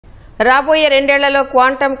రాబోయే 2 ఏళ్లలో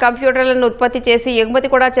క్వాంటం కంప్యూటర్లను ఉత్పత్తి చేసి ఎగుమతి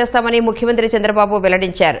కూడా చేస్తామని ముఖ్యమంత్రి చంద్రబాబు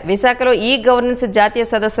వెల్లడించారు. విశాఖలో ఈ-గవర్నెన్స్ జాతీయ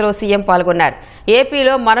సదస్సులో సీఎం పాల్గొన్నారు.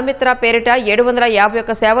 ఏపీలో మనమిత్ర పేరిట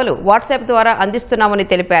 751 సేవలు వాట్సాప్ ద్వారా అందిస్తున్నామని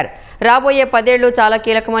తెలిపారు. రాబోయే 10 ఏళ్లు చాలా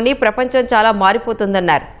కీలకమని, ప్రపంచం చాలా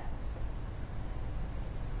మారిపోతుందన్నారు.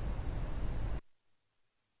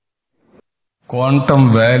 Quantum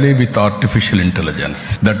Valley with artificial intelligence.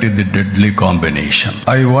 That is the deadly combination.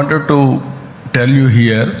 I wanted to tell you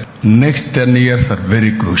here, next 10 years are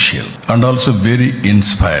very crucial and also very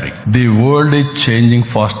inspiring. The world is changing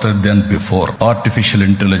faster than before. Artificial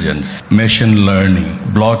intelligence, machine learning,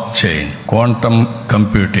 blockchain, quantum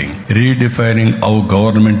computing, redefining how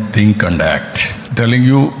government think and act. Telling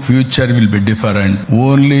you future will be different.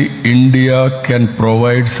 Only India can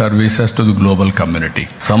provide services to the global community.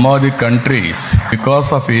 Some of the countries, because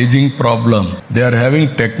of aging problem, they are having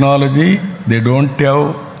technology, they don't have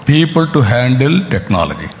people to handle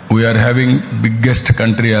technology. We are having biggest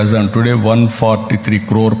country as on today, 143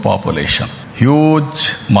 crore population. Huge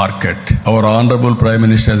market. Our Honorable Prime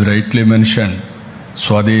Minister has rightly mentioned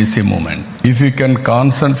Swadeshi movement. If we can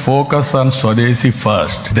focus on Swadeshi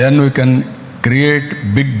first, then we can create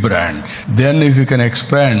big brands. Then if we can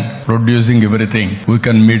expand producing everything, we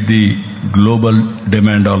can meet the global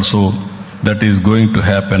demand also that is going to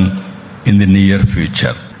happen in the near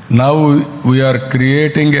future. Now we are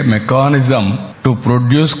creating a mechanism to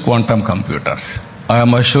produce quantum computers. I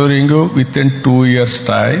am assuring you within 2 years'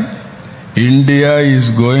 time, India is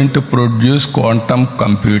going to produce quantum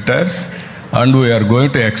computers and we are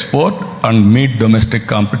going to export and meet domestic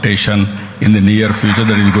competition in the near future.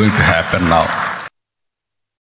 That is going to happen now.